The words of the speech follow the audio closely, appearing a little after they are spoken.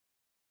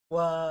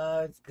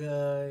What's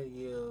good,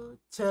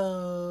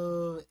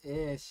 YouTube?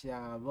 It's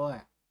your boy,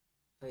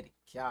 Hoodie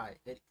Guy.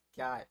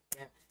 Yeah.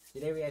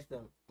 Today we have to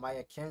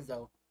MIAH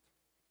KENZO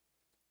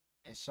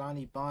and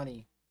SHANI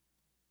BONI,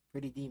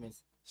 Pretty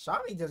Demons.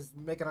 Shani just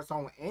making a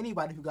song with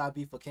anybody who got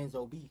beef for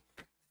Kenzo B.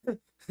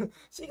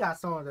 She got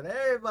songs with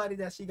everybody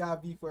that she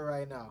got beef with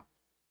right now.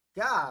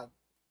 God,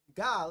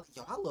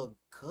 yo, I look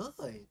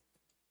good.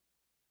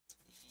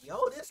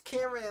 Yo, this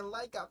camera and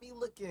light got me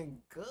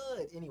looking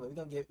good. Anyway, we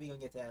gonna get to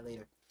that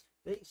later.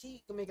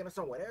 She making a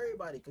song with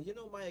everybody, cause you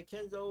know MIAH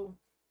KENZO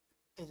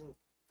and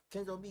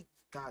Kenzo B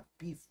got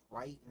beef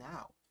right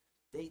now.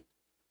 They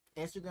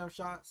Instagram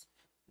shots,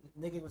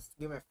 nigga was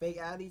giving fake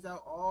addies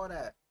out, all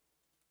that.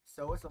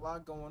 So it's a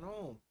lot going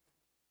on.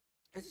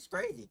 This is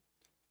crazy.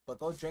 But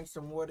go drink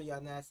some water, y'all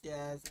nasty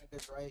ass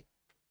niggas, right?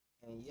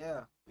 And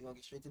yeah, we gonna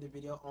get straight to the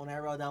video. On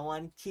that road, that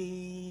one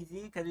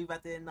cheesy, cause we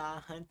about to hit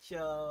a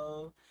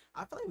huncho.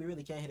 I feel like we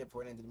really can't hit it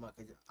before the end of the month,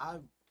 cause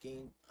I've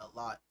gained a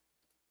lot.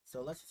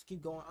 So let's just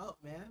keep going up,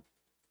 man.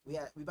 We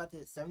about to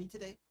hit 70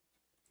 today.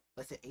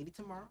 Let's hit 80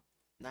 tomorrow,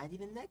 90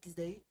 the next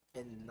day,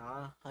 and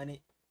 900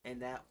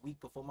 and that week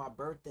before my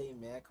birthday,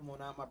 man. Come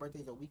on out, my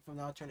birthday's a week from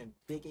now, turning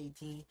big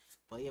 18.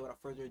 But yeah, without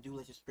further ado,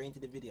 let's just straight into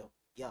the video.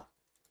 Yeah.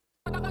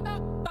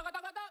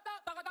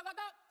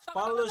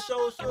 Follow the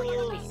socials.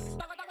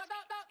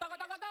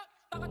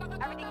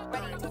 Everything's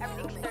ready.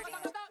 Everything's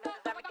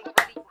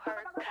ready. You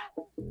heard?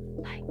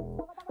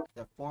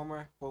 The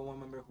former 4-1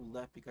 member who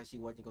left because she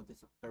wasn't going to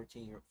this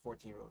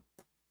 14-year-old.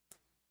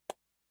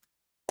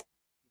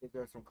 The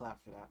girls some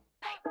claps for that.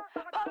 I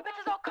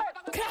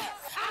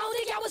don't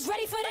think I was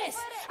ready for this.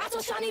 I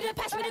told Shani to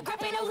pass me the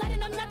crap, ain't no letting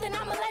them nothing,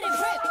 I'ma let it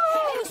rip.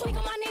 Hey, you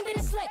tweaking my name, then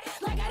it's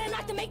slick. Like I done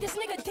knocked to make this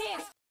nigga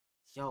dance.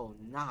 Yo,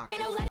 knock.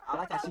 I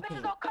like how she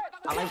came.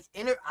 I like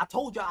I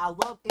told y'all I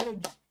love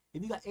energy.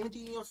 If you got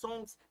energy in your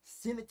songs,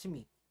 send it to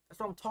me. That's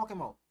what I'm talking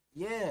about.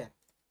 Yeah.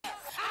 I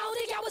don't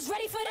think I was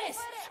ready for this.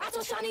 I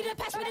told Shani to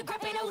pass me the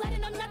crap, ain't no letting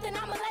them nothing,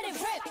 I'ma let it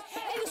rip.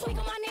 Hey, you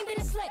tweaking my name, then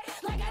it's slick.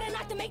 Like I done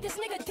knocked to make this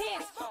nigga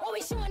dance.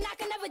 Always shooting, I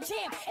can never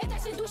jam. If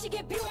that shit do, she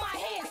get beat with my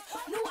hands.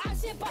 New out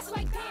shit bust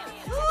like damn.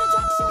 Had to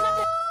drop shit,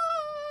 nothing.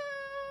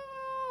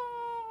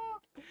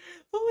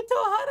 Who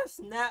taught her to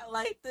snap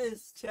like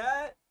this,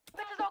 chat? I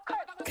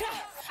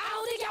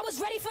don't think I was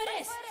ready for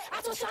this.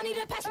 I told Shani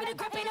to pass me the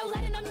crap, ain't no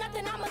letting them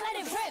nothing, I'ma let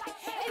it rip.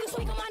 Hey, you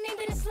tweaking my name,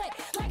 then it's slick.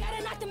 Like I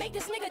done knocked to make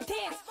this nigga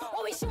dance.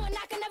 Always shooting,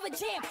 I can never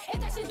jam.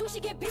 If that shit do, she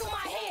get beat with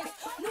my hands.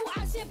 New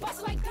out shit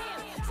bust like damn.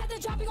 Set the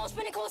drop, we gon'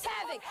 spin it, cause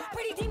havoc.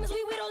 Pretty demons,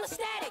 we with all the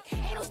static.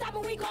 Ain't no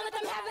stopping, we gon' let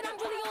them have it. I'm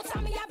really on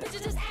time, and y'all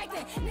bitches just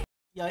acting.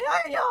 Y'all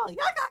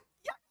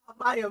got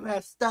Maya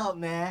messed up,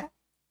 man.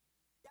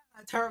 Y'all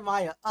gotta turn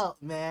Maya up,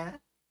 man.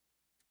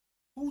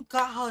 Who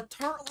got her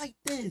turned like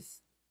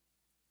this?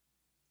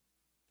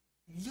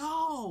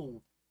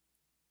 Yo,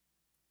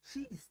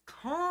 she's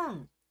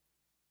turned.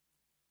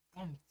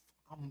 I'm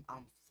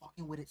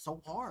fucking with it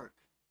so hard.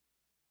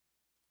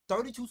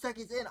 32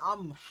 seconds in,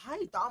 I'm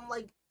hyped. I'm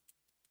like,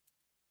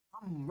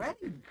 I'm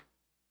ready.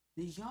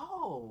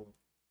 Yo,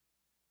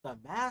 the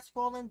mask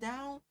falling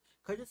down,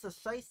 cause it's a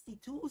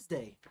shiesty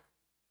Tuesday.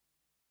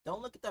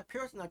 Don't look at that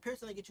person. That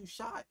person will get you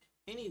shot.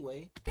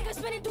 Anyway. Niggas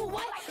spinning through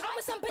what? I'm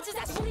with some bitches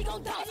that's really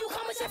gon' dump. If you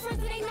come with your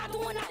friends and they not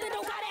doing nothing,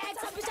 don't gotta act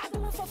tough, bitch, I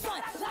do it for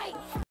fun. Like,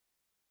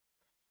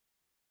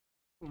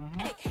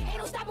 ain't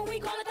no stopping, we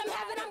gon' let them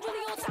have it. I'm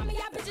really on time and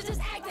y'all bitches just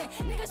acting.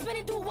 Niggas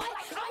spinning through what?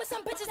 I'm with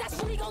some bitches that's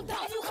really gon'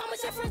 dump. If you come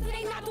with your friends and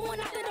they not doing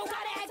nothing, don't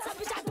gotta act tough,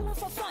 bitch, I do it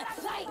for fun.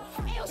 Like,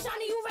 hey, yo,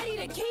 Shani, you ready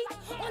to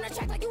keep? On the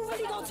track like you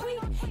really gon' tweet?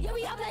 Yeah,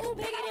 we up like who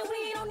bigger than we,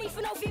 ain't no need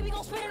for no fee, we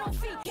gon' spin it on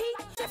feet.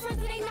 Keep your friends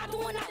and they not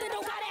doing nothing,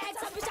 don't gotta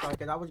act tough, bitch,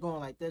 Because I was going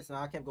like this and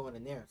I kept going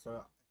in there. So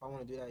if I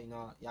want to do that, you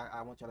know, yeah,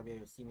 I want y'all to be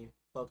able to see me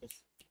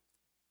focus.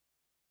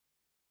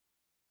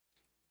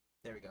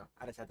 There we go.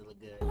 I just had to look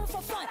good.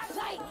 For fun,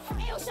 like,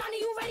 hey, yo, Shani,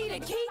 you ready to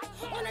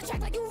keep? On the track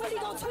like you really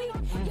gon' tweet?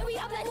 Yeah, we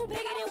up like who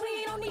bigger than we,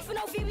 ain't no need for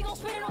no fee, we gon'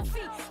 spin it on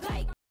feet.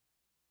 Like,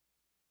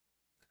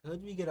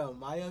 could we get a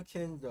MIAH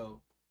KENZO,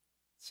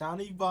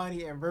 SHANI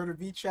BONI, and Murder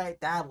Beat track?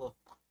 That would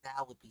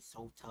be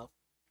so tough.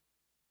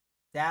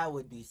 That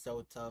would be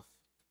so tough.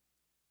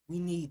 We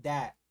need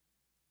that.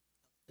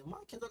 Did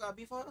MIAH KENZO got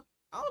beef on her?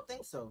 I don't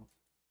think so.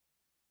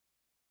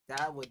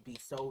 That would be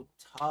so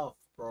tough,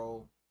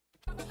 bro.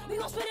 we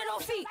gon' spin it on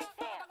feet.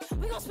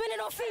 We gon' spin it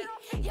on feet.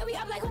 Yeah, we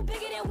up like who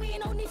bigger than we,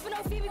 ain't no need for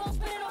no fee, we gon'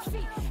 spin it on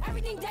feet.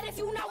 Everything dead if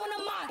you not one of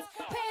mine.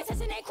 Pay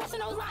attention, ain't crossing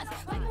no lines.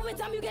 Like moving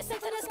dumb, you get sent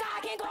to the sky.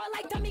 I can't go out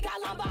like dummy,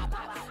 got lumbar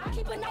pop. I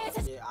keep an eye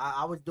attention. Yeah,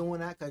 I was doing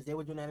that because they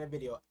were doing that in the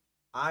video.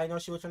 I know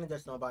she was trying to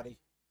diss nobody.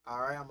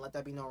 Alright, I'm gonna let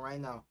that be known right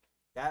now.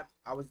 That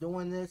I was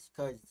doing this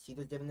because she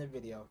just did in the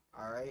video.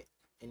 Alright?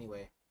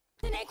 Anyway.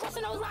 Ain't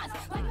crossing no lines.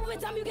 Like moving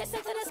dumb, you get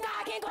sent to the sky.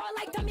 I can't go out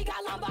like dummy,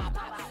 got lumbar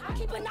pop. I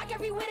keep a knock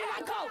everywhere that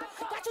I go.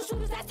 Got your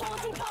shooters that's tall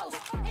too close.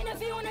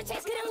 Interview on the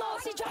chase, getting low.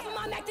 She dropping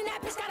my Mac, then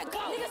that bitch gotta go.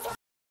 Niggas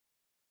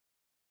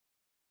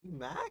You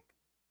Mac?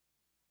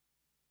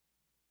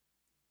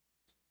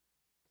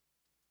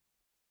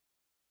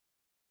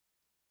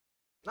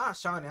 Nah,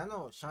 Shani. I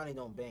know Shani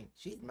don't bang.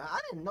 She's mad. I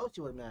didn't know she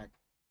was mad.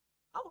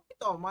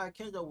 thought MIAH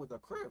KENZO was a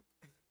crip.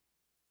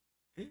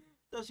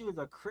 Thought she was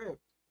a crip.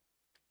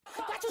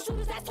 Got two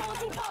shooters that's on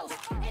two posts.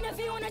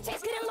 Interview on the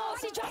chase getting low.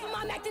 She dropping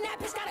my Mac, then that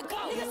bitch gotta go.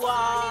 Niggas talk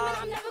my name and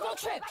I'm never gonna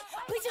trip.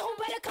 Bleaching who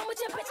better come with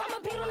your bitch. I'ma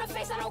beat on her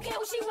face. I don't care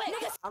who she with.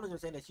 Niggas. I'm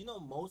just saying this. You know,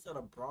 most of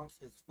the Bronx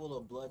is full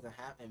of Bloods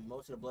and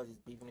most of the Bloods is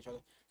beefing each other.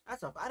 That's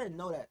stuff. I didn't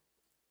know that.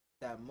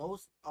 That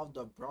most of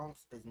the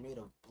Bronx is made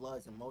of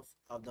Bloods and most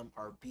of them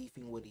are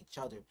beefing with each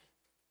other.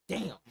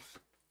 Damn.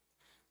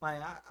 Like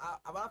when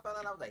I found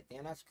out, I was like,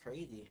 damn, that's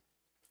crazy.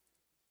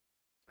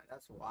 Like,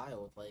 that's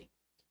wild. Like,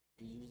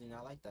 you're using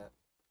that like that.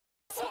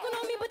 Talking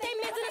on me, but they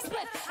mans in a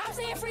split. I'm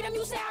saying freedom,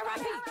 you say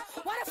R.I.P.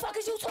 Why the fuck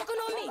is you talking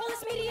on me? All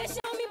this media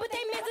shit on me, but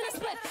they mans in a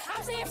split.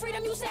 I'm saying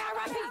freedom, you say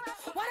R.I.P.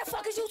 Why the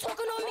fuck is you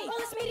talking on me? All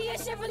this media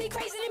shit really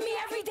crazy to me.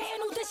 Every day a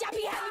new dish, y'all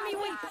be having me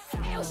weak.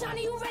 Hey, yo,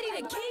 Shani, you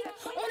ready to geek?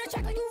 On the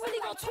track like you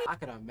really gon' tweet. I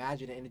could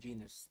imagine the energy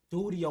in the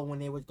studio when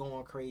they was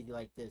going crazy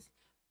like this.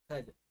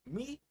 Cause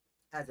me,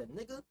 as a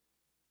nigga,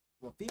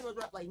 when females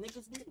rap like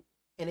niggas do,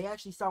 and they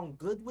actually sound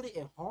good with it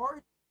and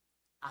hard,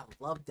 I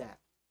love that.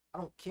 I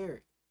don't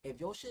care. If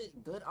your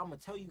shit good, I'ma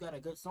tell you got a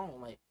good song.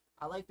 Like,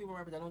 I like female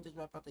rappers that don't just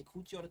rap out they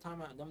coochie all the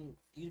time. Them,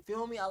 you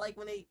feel me? I like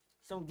when they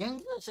some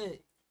gangster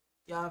shit.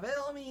 Y'all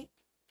feel me?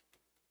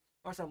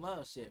 Or some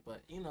love shit,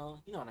 but you know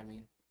what I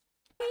mean.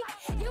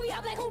 Yeah, we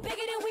out like who bigger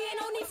than we,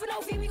 ain't no need for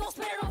no fee. We gon'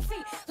 split it on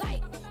feet.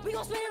 Like, we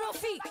gon' split it on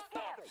feet.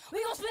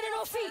 We gon' split it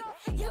on feet.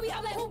 Yeah, we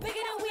out like who bigger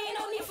than we, ain't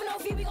no need for no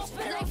fee. We gon'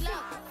 split it on feet.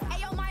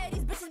 Hey yo, MIAH,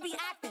 these bitches be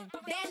acting.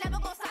 They ain't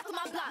never gon' stop to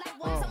my block. Like,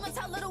 what? Someone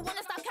tell little one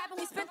to stop capping.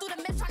 We spin through the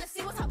mist trying to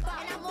see what's her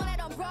block. And I'm on that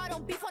on broad,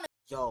 don't beef on the.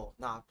 Yo,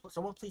 nah,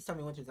 someone please tell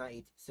me when she's not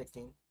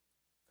 16.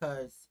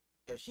 Cause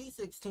if she's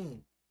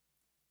 16,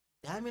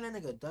 that mean that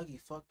nigga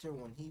Dougie fucked her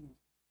when he.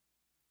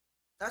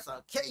 That's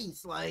a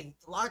case, like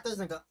lock this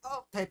nigga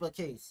up type of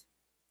case.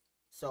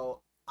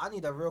 So I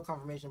need a real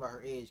confirmation about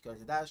her age,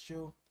 cause if that's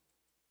true,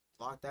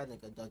 lock that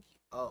nigga Dougie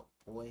up,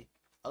 boy.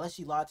 Unless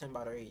she lied to him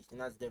about her age, then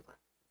that's different.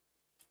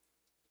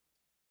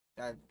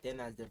 Then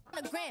that's different.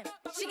 On the gram.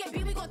 She get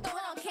beat, we gon' throw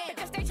her on cam.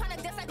 If they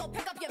tryna diss, I go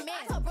pick up your man.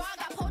 I told bro I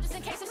got pole just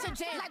in case it's a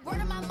jam. Like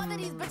word of my mother,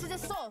 these bitches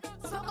is soft.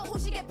 Smoke on who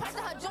she get punched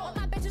in her jaw.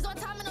 My bitches on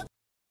time and no.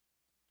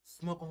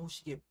 Smoke on who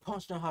she get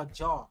punched in her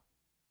jaw.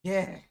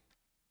 Yeah.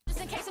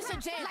 Just in case it's a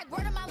jam. Like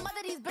word of my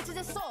mother, these bitches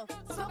is soft.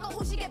 Smoke on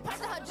who she get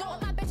punched in her jaw.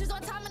 My bitches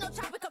on time and no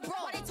traffic abroad.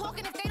 Why they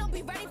talking if they don't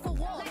be ready for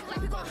war?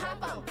 Like we gon'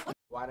 hop out.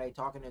 Why they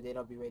talking if they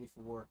don't be ready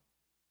for war?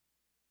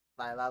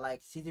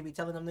 Like CJ be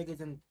telling them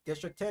niggas in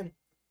District 10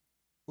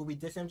 who be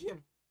dissing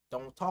him.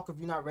 Don't talk if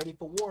you're not ready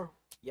for war.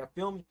 You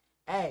feel me?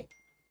 Hey.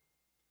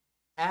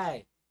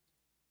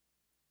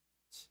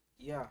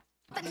 Yeah.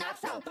 The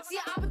knocks out. See,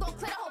 I be gon'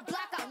 clear the whole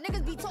block out.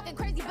 Niggas be talking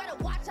crazy, better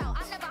watch out.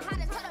 I never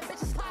hide and tell them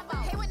bitches pop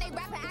out. Hey, when they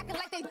rapping, acting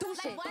like they do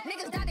shit.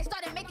 Niggas die, they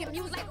started making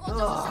music. Like all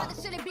jokes aside,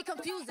 the shit it be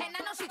confusing. And I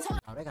know she told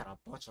Oh, they got a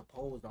bunch of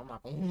poles, but I'm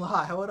not gonna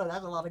lie. Hold on,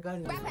 that's a lot of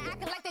guns. rapping,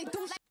 acting like they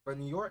do shit. For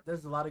New York,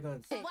 there's a lot of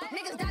guns.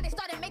 Niggas die, they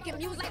started making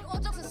music. Like all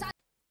jokes aside,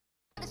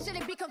 the shit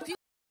it be confusing.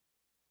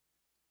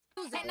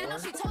 And I know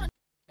she told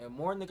And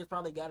more niggas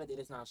probably got it, they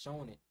just not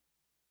showing it.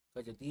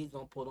 Cause if these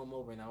don't pull them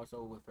over, now it's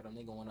over for them.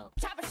 They going up.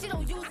 Chopper, she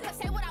don't use it.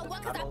 Say what I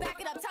want, cause I back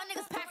it up. Tell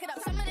niggas pack it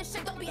up. Some of this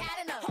shit don't be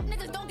adding up. Hope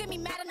niggas don't get me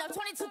mad enough.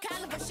 22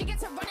 caliber, she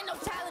gets him running no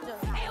challenger.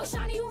 Hey, yo,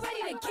 Shani, you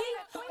ready to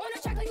geek? On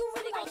the track like you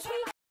really gon'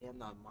 tweet. Damn,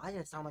 nah,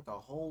 MIAH sound like a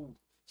whole.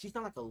 She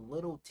sound like a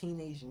little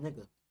teenage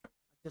nigga, like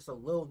just a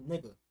little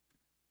nigga.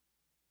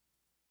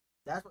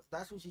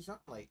 That's what she sound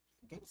like,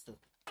 gangster.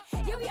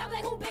 Yeah, we out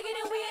like who bigger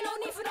than we, ain't no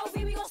need for no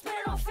fee. We gon' split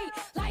it on feet.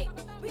 Like,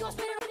 we gon'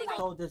 split it on. I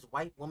told this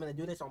white woman to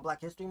do this on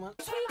Black History Month.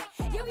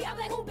 Tweet. Yeah, we out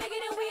like who bigger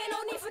than we, ain't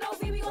no need for no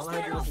fee. We gon'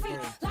 split it on feet.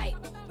 Like,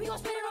 we gon'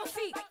 split it on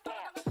feet.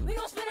 We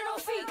gon' split it on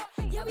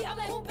feet. Yeah, we out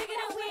like who bigger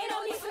than we, ain't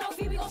no need for no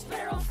fee. We gon' split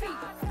it on feet.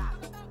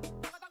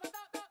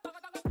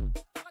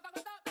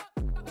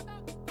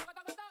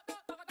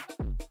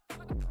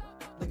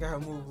 Look at her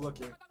move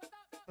looking.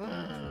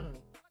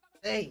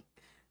 Hey,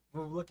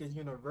 move looking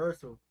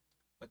universal.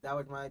 But that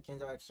was MIAH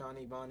KENZO x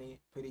SHANI BONI.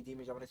 Pretty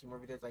demons. Y'all want to see more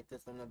videos like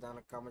this? Let me know down in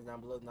the comments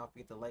down below. Don't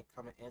forget to like,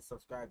 comment, and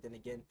subscribe. Then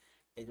again,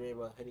 it's really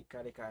about Hoodie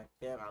Karate Kai.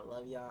 Fam, I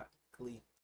love y'all. Glee.